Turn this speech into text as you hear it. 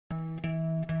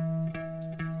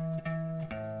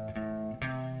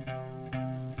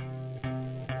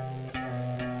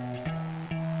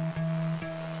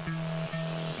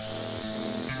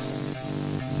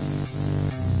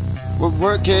We're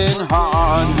working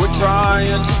hard, we're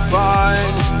trying to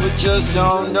find. We just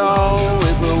don't know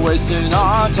if we're wasting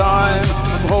our time.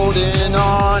 I'm holding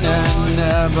on and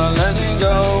never letting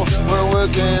go. We're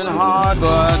working hard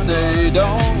but they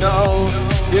don't know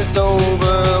it's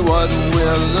over what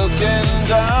we're looking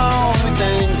down. We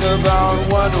think about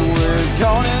what we're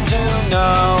gonna do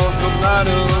now. No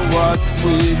matter what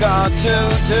we got to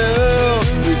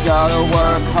do, we gotta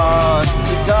work hard,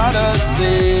 we gotta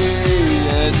see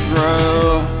it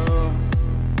through.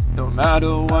 No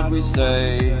matter what we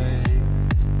say,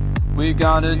 we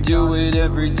gotta do it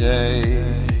every day.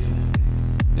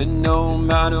 And no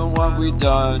matter what we've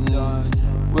done,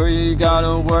 we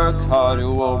gotta work hard to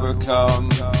overcome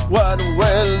what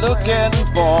we're looking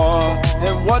for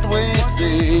and what we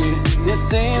see. It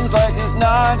seems like it's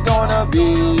not gonna be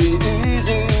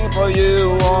easy for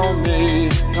you or me.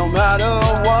 No matter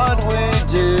what we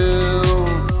do,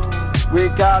 we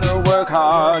gotta work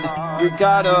hard, we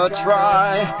gotta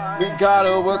try, we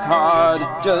gotta work hard,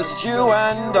 just you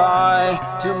and I,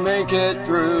 to make it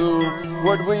through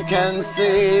what we can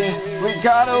see. We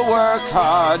gotta work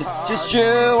hard, just you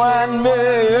and me.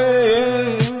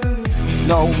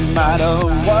 No matter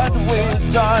what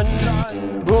we've done,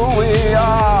 who we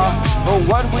are, or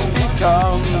what we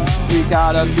become, we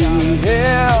gotta be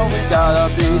here, we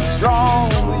gotta be strong,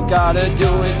 we gotta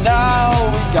do it now,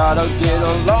 we gotta get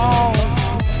along.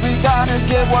 We gotta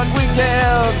get what we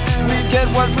give, we get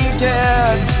what we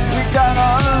get. We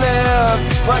gotta live,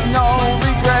 but no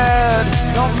regret.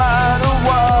 No matter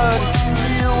what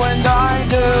you and I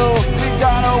do, we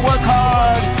gotta work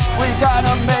hard, we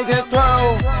gotta make it through.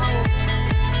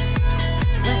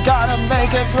 We gotta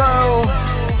make it through.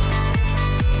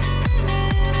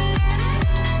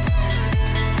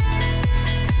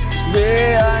 It's me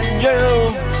and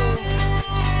you.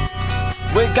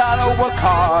 We gotta work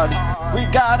hard, we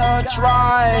gotta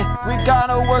try, we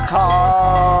gotta work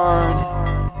hard,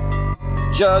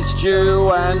 just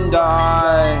you and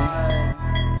I.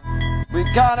 We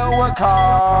gotta work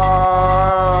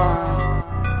hard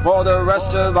for the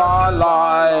rest of our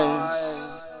lives.